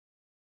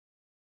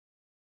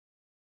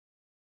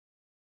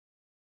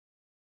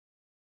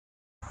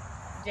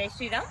Jai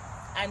Shri Ram.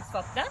 I'm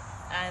Swapna.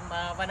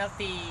 I'm one of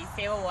the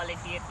Seva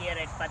volunteers here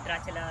at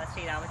Bhadrachala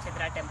Sri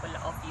Ramachandra Temple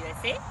of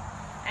USA.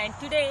 And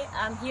today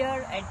I'm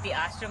here at the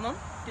ashramam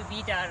to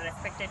meet our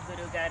respected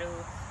Guru Garu,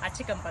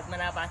 Achikam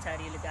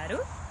Padmanabhacharyulu Garu.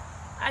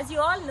 As you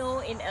all know,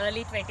 in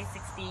early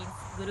 2016,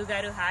 Guru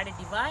Garu had a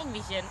divine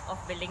vision of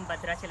building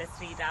Bhadrachala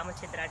Sri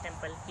Ramachandra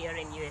Temple here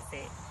in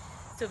USA.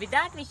 So with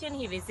that vision,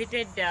 he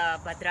visited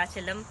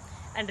Bhadrachalam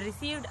and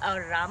received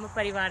our Rama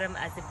Parivaram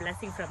as a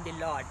blessing from the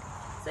Lord.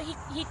 So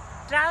he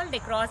travelled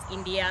across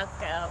India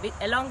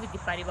along with the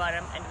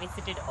Parivaram and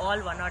visited all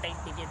 108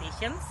 Divya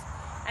Deshams.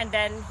 And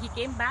then he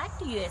came back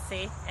to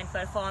USA and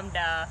performed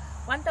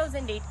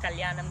 1008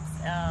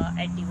 Kalyanams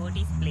at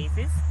devotees'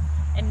 places.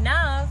 And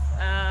now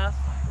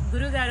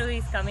Guru Garu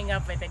is coming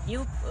up with a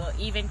new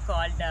event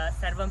called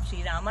Sarvam Sri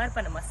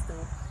Ramaarpanamasthu,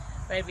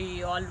 where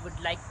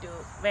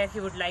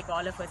he would like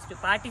all of us to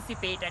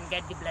participate and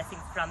get the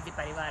blessings from the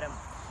Parivaram.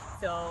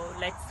 So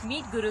let's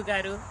meet Guru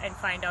Garu and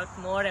find out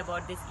more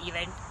about this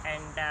event,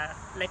 and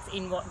let's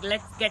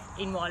get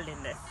involved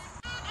in this.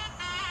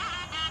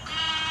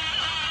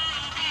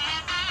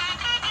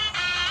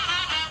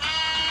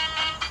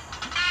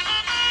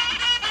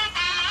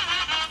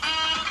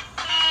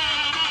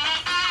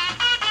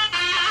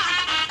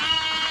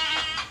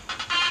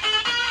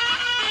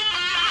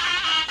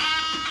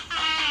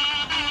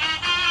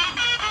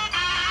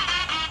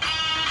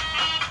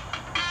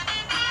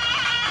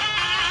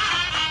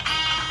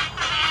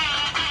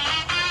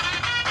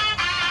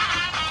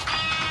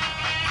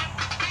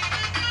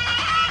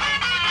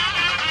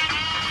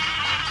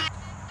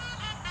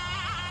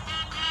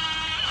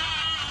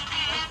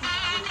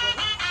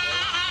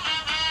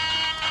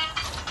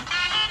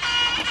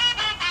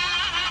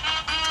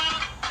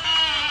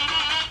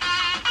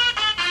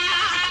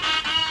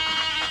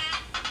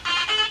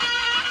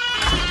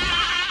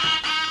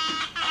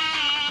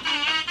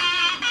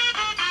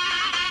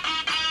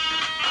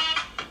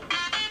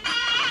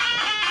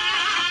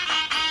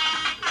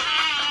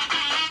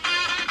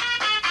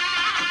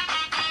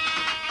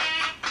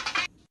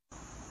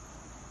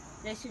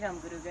 Jai Shri Ram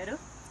Guru Garu.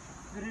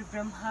 Guru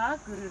Brahma,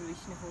 Guru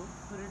Vishnu,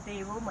 Guru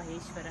Devo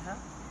Maheshwaraha,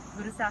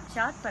 Guru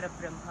Sakshat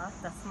Parabrahma,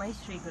 Tasmai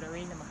Shri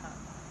Gurave Namaha.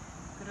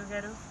 Guru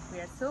Garu, we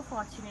are so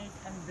fortunate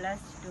and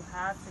blessed to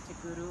have such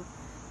a Guru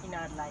in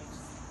our lives.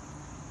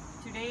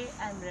 Today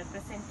I am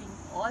representing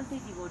all the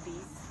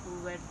devotees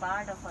who were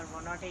part of our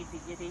 108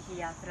 Divya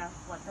Deshi Yatra,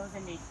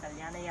 1008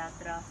 Kalyana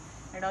Yatra,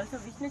 and also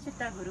Vishnu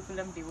Chitta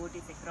Gurukulam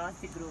devotees across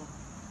the globe,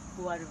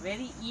 who are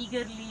very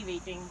eagerly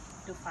waiting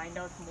to find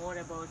out more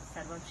about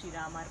Sarvam Sri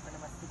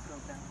Ramaarpanamasthu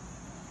program.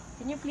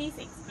 Can you please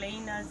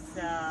explain us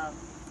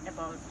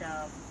about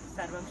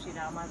Sarvam Sri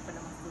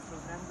Ramaarpanamasthu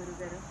program, Guru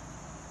Garu?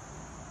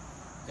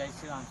 Jai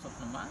Shri Ram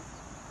Swapnama.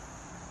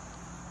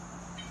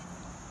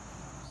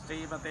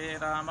 Srimate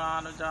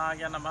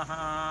Ramanujaya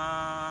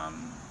Namaha.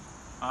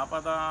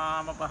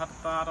 Apadam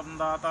apahartaram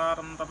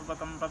dataram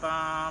tarvatam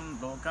padam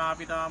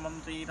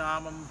lokapiramam Sri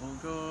Ramam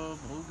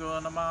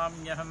bhugo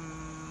namamyaham.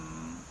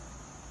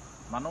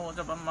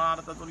 Manojapam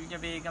Martatulya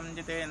Vegam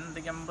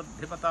Jitendriyam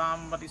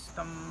Buddhipatam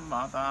Varistam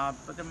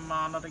Matatpajam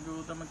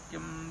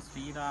Manarayudamakyam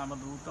Sri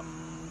Ramadutam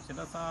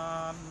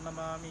Shirasan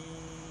Namami.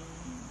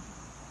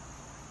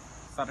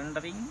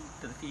 Surrendering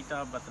to the feet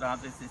of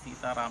Bhadrachala Sri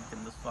Sita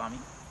Ramachandra Swami.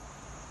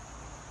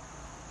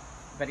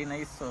 Very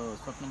nice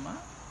Swapnama.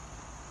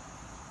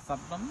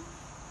 Sarvam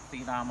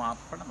Sri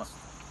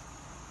Ramaarpanamasthu.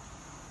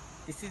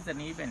 This is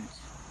an event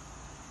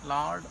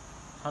Lord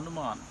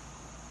Hanuman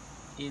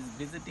is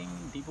visiting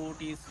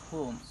devotees'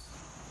 homes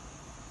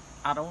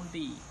around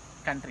the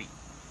country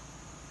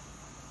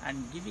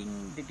and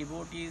giving the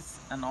devotees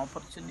an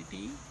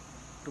opportunity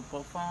to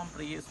perform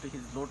prayers to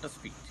his lotus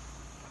feet.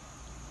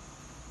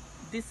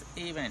 This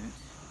event,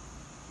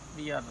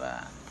 we are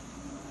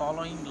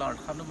following Lord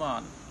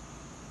Hanuman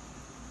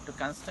to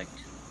construct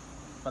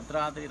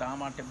Bhadrachala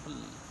Rama temple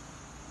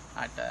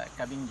at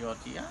Cubbing,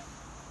 Georgia.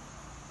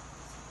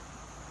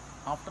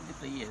 After the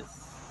prayers,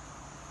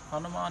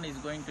 Hanuman is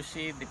going to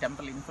share the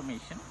temple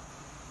information,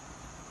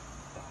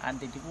 and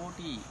the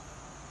devotee,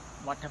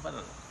 whatever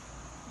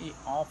he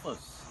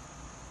offers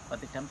for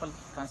the temple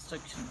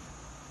construction,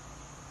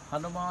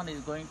 Hanuman is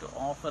going to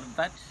offer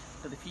that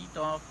to the feet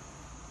of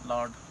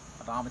Lord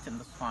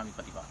Ramachandra Swami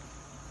Parivar.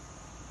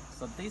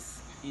 So this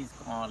is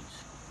called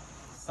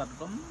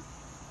Sarvam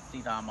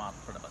Sri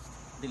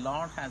Ramaarpanamasthu. The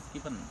Lord has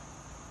given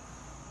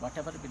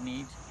whatever we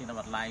need in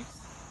our lives,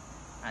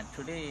 and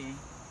today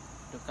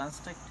to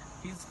construct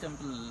his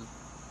temple,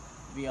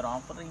 we are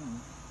offering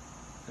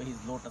to his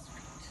lotus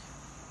feet.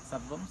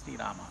 Sarvam Sri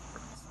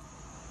Ramaarpanamasthu.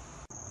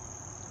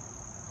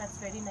 That's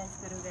very nice,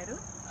 Guru Garu.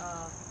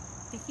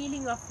 The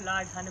feeling of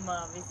Lord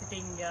Hanuma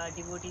visiting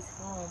devotees'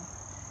 home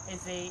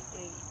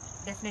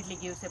definitely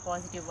gives a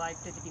positive vibe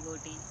to the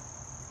devotee.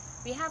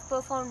 We have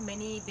performed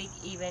many big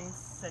events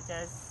such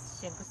as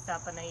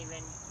Shankustapana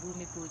event,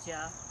 Bhumi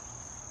Puja,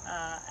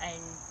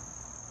 and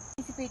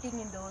participating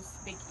in those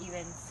big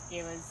events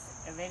gave us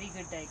a very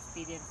good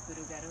experience,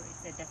 Guru Garu.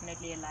 It's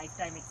definitely a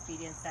lifetime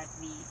experience that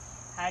we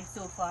had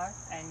so far,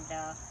 and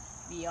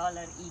we all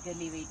are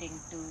eagerly waiting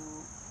to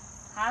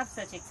have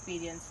such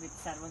experience with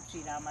Sarvam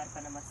Sri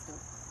Ramaarpanamasthu.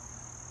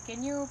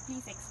 Can you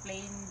please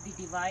explain the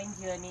divine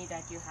journey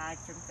that you had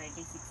from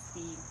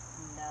 2016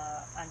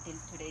 until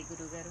today,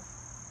 Guru Garu?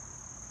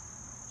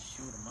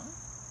 Sure, Ma.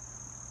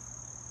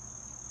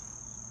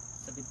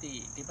 So with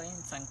the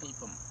divine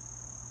sankalpam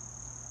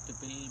to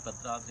build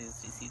Bhadradri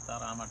Sri Sita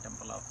Rama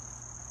Temple of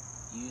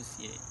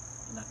USA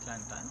in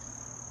Atlanta,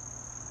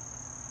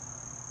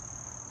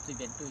 we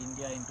went to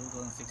India in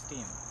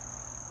 2016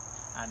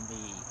 and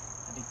we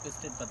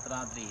requested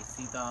Bhadradri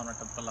Sita Rama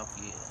Temple of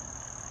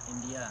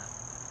India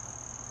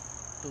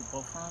to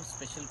perform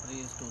special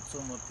prayers to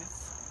Utsavamurtis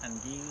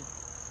and give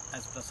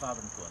as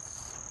prasadam to us.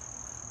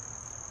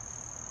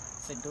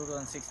 So in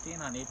 2016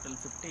 on April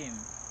 15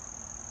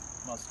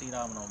 was Sri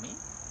Ramanavami.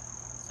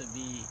 So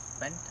we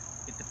went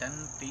with the 10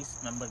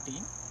 priest member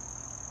team,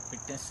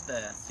 witnessed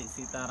the Sri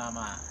Sita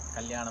Rama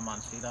Kalyanam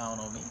on Sri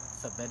Ramanavami.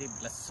 It's a very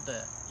blessed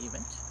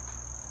event.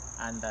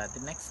 And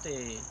the next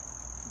day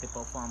they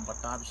performed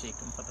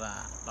Pattabhishekam for the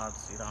Lord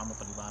Sri Rama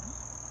Parivaram.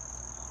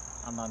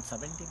 And on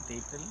 17th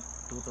April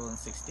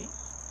 2016,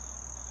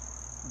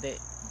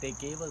 they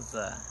gave us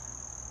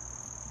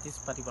this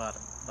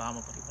Parivaram,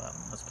 Rama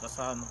Parivaram, as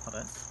prasadam for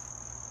us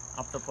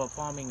after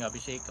performing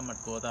Abhishekam at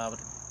Godavari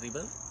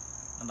river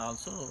and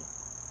also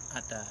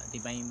at the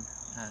main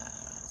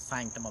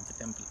sanctum of the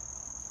temple.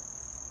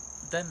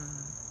 Then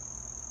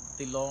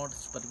the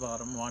Lord's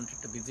Parivaram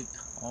wanted to visit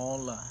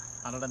all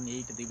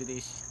 108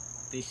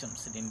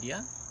 Deshams in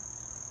India.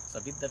 So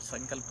with that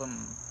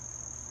sankalpam,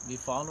 we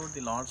followed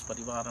the Lord's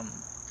Parivaram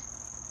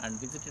and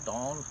visited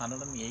all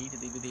 108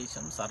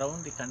 Deshams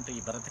around the country,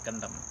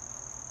 Bharatakandam.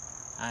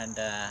 And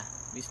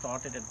we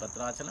started at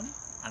Bhadrachalam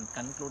and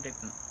concluded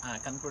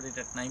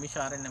at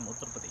Naimisharanyam,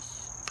 Uttar Pradesh.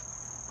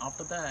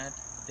 After that,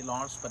 the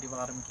Lord's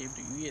Parivaram came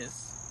to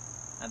US,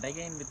 and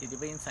again with the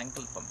divine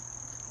sankalpam,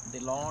 the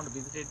Lord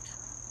visited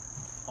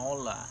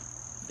all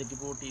the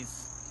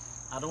devotees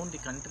around the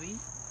country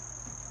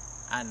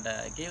and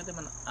gave them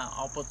an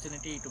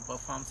opportunity to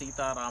perform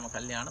Sita Rama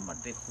Kalyanam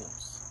at their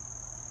homes.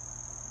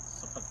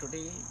 So for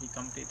today, we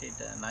completed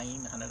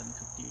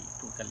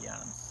 952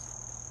 Kalyanams,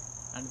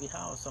 and we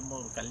have some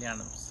more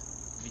Kalyanams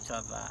which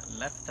are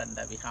left, and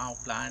we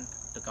have planned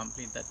to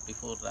complete that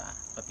before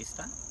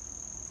Pratishtha.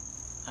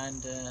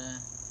 And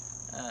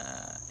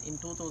in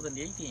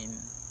 2018,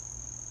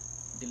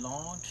 the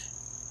Lord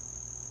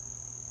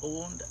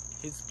owned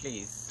his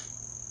place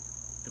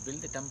to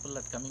build the temple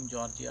at Cumming,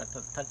 Georgia at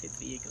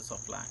 33 acres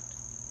of land.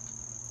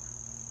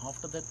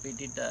 After that, we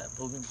did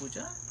Bhumi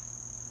Puja,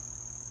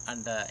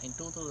 and in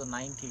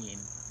 2019,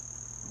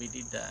 we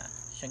did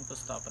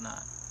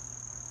Shankustapana.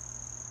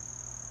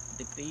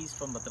 The priest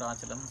from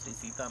Bhadrachalam, Sri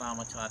Sita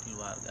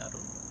Ramacharya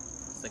Garu,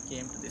 so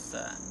came to this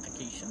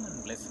occasion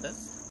and blessed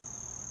us.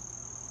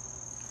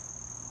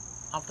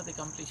 After the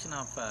completion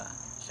of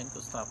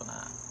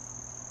Shankustapana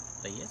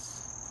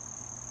prayers,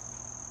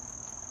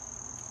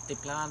 the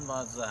plan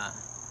was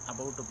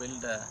about to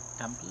build a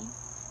temple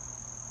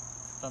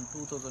from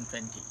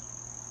 2020,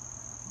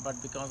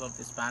 but because of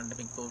this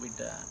pandemic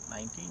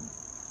COVID-19,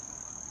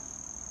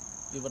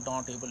 we were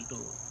not able to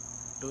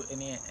do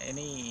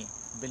any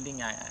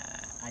building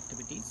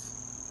activities.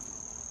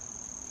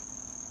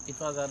 It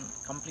was on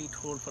complete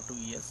hold for 2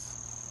 years,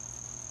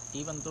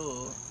 even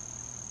though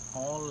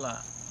all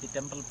the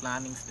temple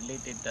plannings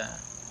related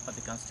for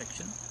the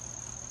construction.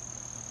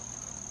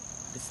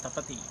 The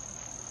Sthapati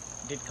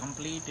did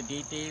complete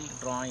detailed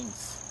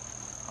drawings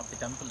of the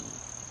temple,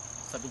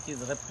 so which is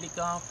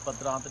replica of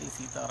Bhadradri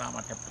Sita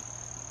Rama temple.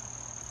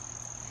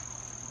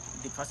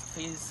 The first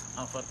phase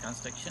of our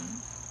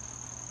construction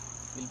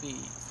will be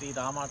Sri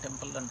Rama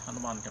temple and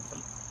Hanuman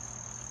temple.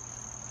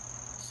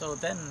 So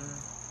then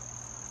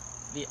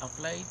we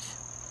applied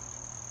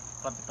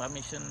for the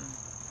permission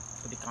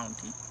to the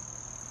county.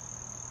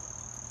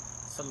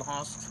 So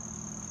last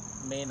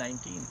May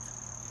 19th,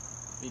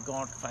 we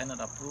got final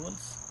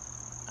approvals,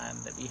 and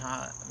we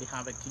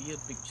have a clear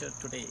picture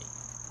today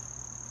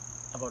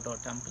about our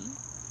temple,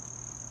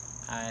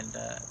 and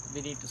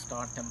we need to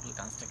start temple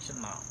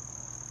construction now.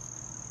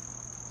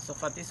 So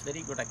for this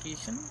very good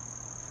occasion,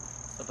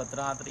 so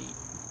Bhadradri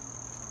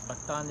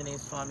Bhaktanjaneya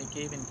Swami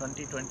came in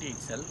 2020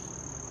 itself.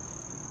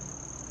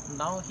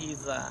 Now he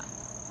is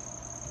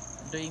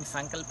doing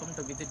sankalpam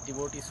to visit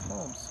devotees'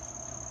 homes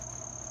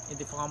in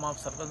the form of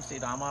Sarvam Sri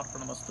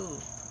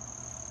Ramaarpanamasthu,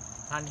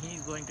 and he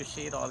is going to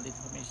share all the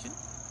information,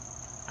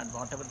 and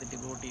whatever the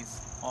devotees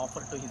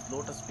offer to his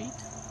lotus feet,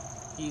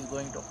 he is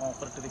going to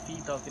offer to the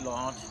feet of the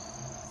Lord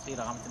Sri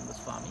Ramachandra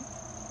Swami.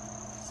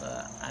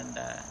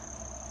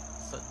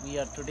 So we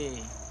are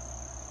today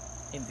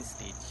in this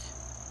stage.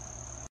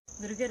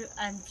 Guru Garu,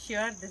 I'm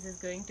sure this is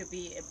going to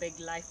be a big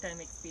lifetime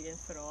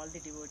experience for all the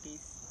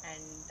devotees,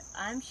 and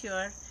I'm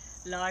sure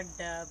Lord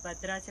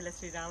Bhadrachala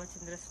Sri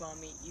Ramachandra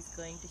Swami is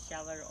going to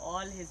shower all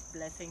his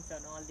blessings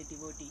on all the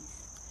devotees.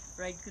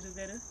 Right, Guru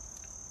Garu?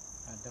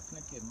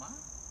 Definitely, Ma.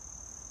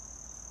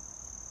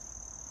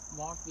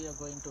 What we are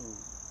going to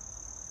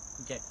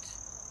get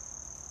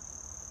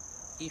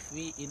if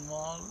we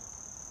involve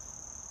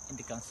in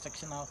the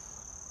construction of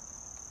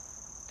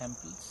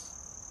temples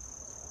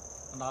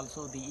and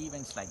also the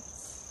events like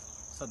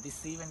this. So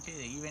this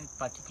event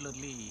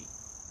particularly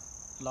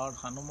Lord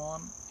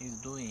Hanuman is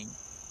doing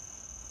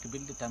to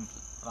build the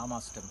temple,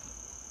 Rama's temple.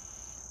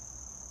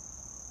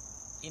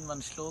 In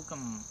one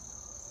shlokam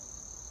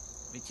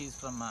which is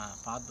from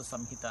Padma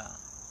Samhita,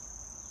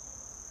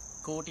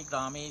 Koti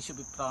Grameshu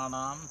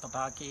Vipranam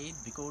Tatake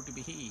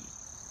Dvikotibhihi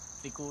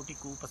Trikoti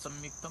Kupa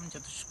Samyuktam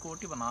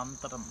Chatushkoti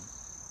Vanantaram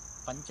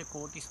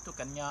Panchakotistu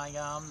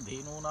Kanyayam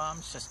Dhenunam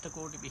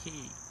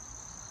Shashtakotibhihi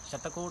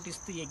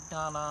Shatakotistu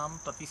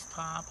Yajnanam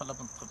Pratistha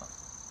Phalamuttam.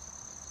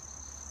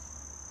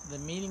 The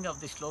meaning of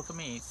this slokam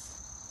is,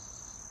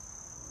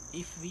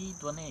 if we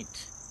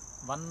donate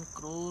 1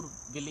 crore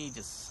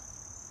villages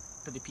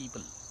to the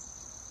people,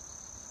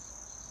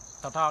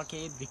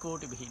 Tatake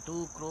Dvikotibhihi,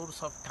 2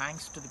 crores of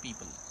tanks to the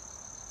people,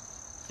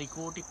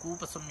 Trikoti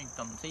Kupa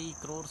Samyuktam, 3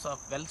 crores of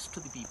wells to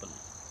the people,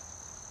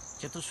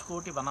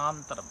 Chatushkoti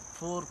Vanantaram,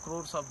 4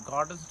 crores of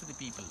gardens to the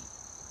people,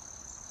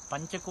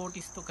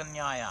 Panchakotistu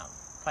Kanyayam,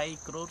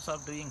 5 crores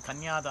of doing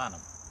Kanyadanam,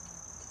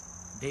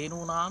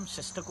 Dhenunam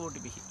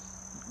Shashtakotibhihi,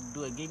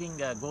 giving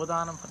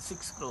Godanam for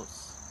 6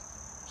 crores,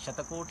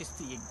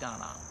 Shatakotistu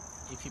Yajnanam.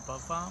 If you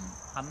perform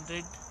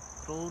 100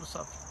 crores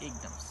of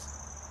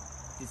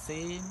yajnams, the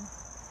same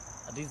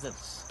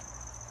results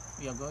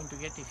we are going to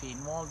get if we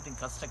involve in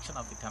construction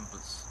of the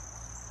temples.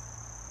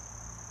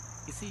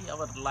 You see,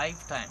 our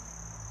lifetime,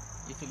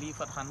 if we live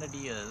for 100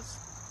 years,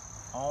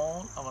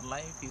 all our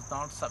life is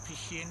not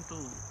sufficient to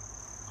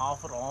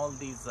offer all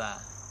these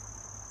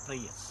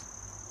prayers.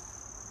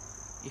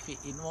 If we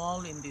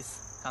involve in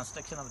this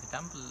construction of the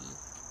temple,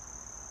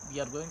 we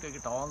are going to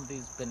get all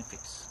these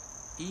benefits.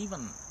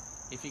 Even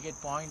if we get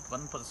 0.1%,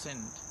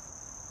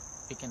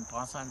 we can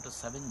pass on to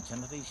 7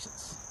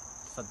 generations.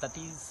 So that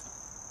is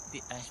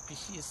the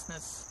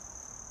auspiciousness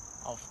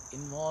of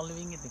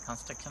involving in the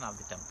construction of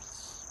the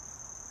temples.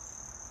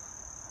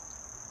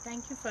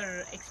 Thank you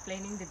for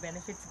explaining the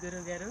benefits,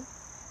 Guru Garu.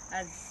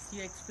 As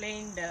you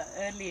explained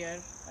earlier,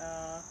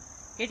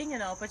 getting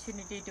an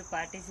opportunity to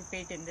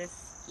participate in this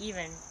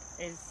event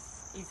is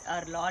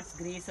our Lord's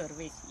grace or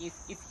wish.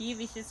 If He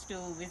wishes to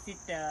visit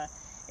a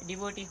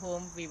devotee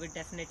home, we would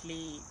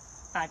definitely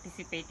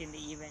participate in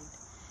the event.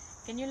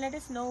 Can you let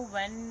us know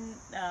when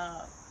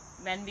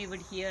we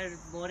would hear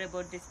more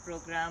about this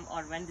program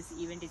or when this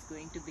event is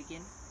going to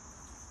begin?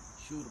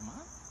 Sure, ma.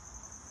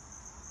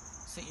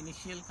 So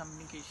initial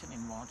communication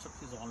in WhatsApp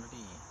is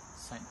already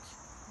sent.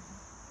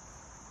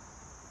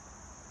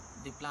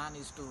 The plan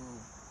is to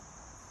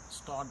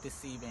start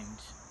this event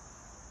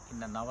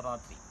in the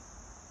Navaratri,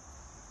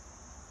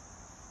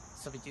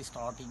 so which is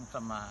starting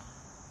from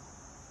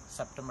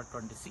September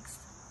 26th,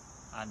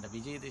 and the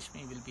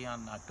Vijayadashmi will be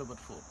on October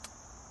 4th.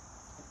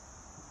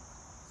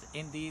 So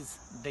in these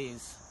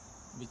days,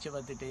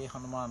 whichever the day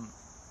Hanuman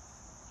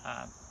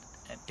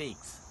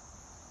takes,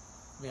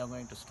 we are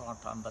going to start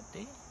on that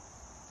day.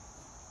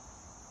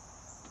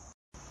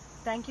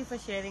 Thank you for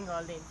sharing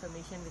all the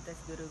information with us,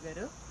 Guru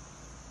Garu.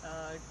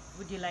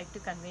 Would you like to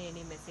convey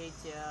any message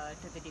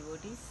to the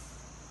devotees?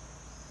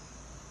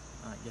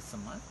 Yes,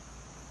 Amma.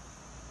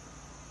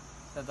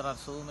 So there are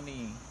so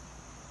many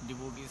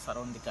devotees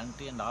around the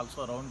country and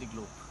also around the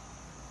globe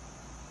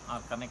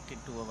are connected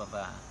to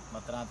our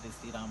Sarvam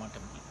Sri Rama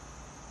temple.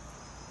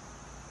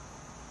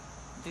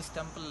 This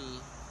temple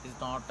is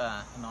not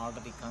an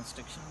ordinary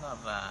construction or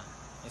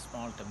a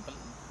small temple.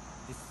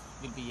 This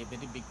will be a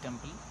very big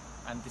temple,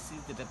 and this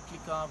is the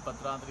replica of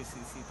Bhadradri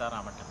Sri Sita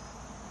Rama temple.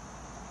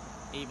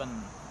 Even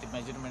the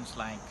measurements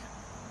like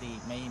the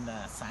main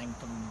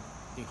sanctum,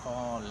 the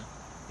hall,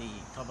 the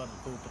tower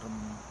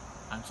gopuram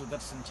and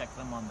Sudarshan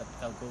Chakram on the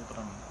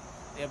gopuram,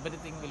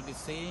 everything will be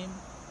same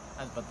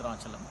as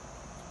Bhadrachalam,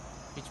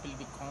 which will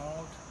be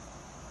carved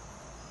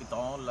with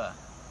all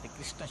the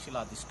Krishna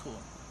Shila, the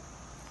stone.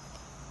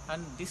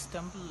 And this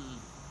temple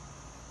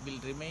will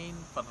remain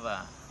for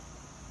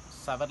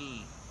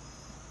several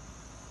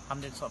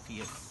hundreds of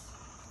years.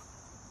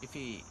 If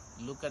we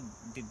look at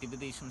the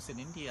Divideshams in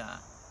India,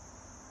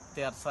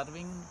 they are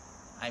serving,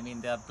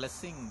 they are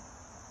blessing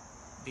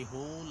the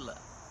whole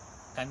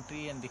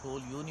country and the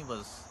whole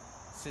universe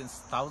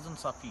since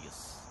thousands of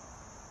years.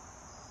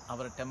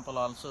 Our temple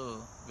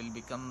also will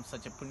become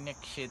such a Punya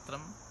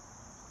Kshetram,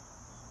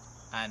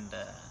 and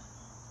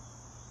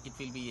it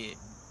will be a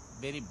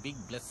very big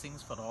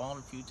blessings for all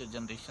future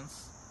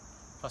generations.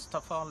 First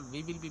of all,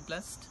 we will be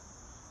blessed,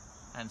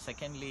 and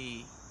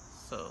secondly,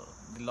 so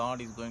the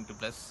Lord is going to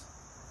bless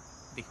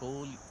the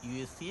whole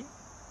USA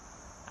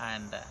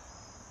and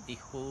the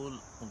whole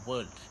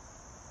world.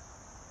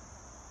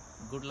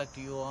 Good luck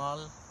to you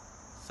all.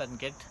 Son,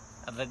 get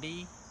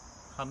ready.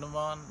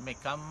 Hanuman may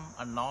come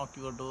and knock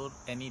your door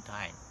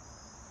anytime.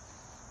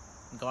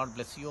 God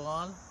bless you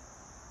all,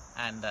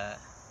 and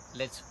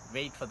let's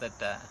wait for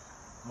that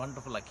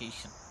wonderful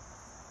occasion.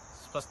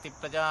 Swasti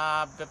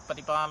prajabhya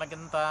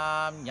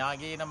paripalakantam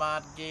nyagena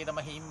margena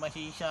mahim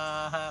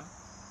mahishaha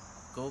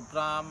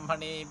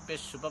gobrahmanebhya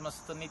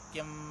shubhamastu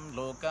nityam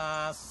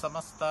loka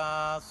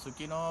samasta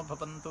sukhino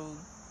bhavantu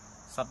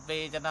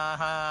सर्वे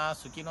जनाः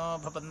सुखिनो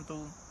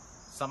भवन्तु,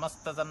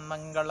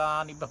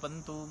 समस्तसन्मङ्गलानि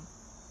भवन्तु।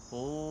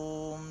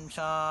 ॐ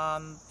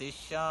शान्ति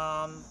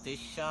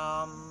शान्ति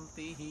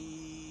शान्तिः।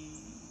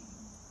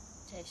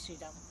 जय श्री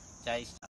राम। जय श्री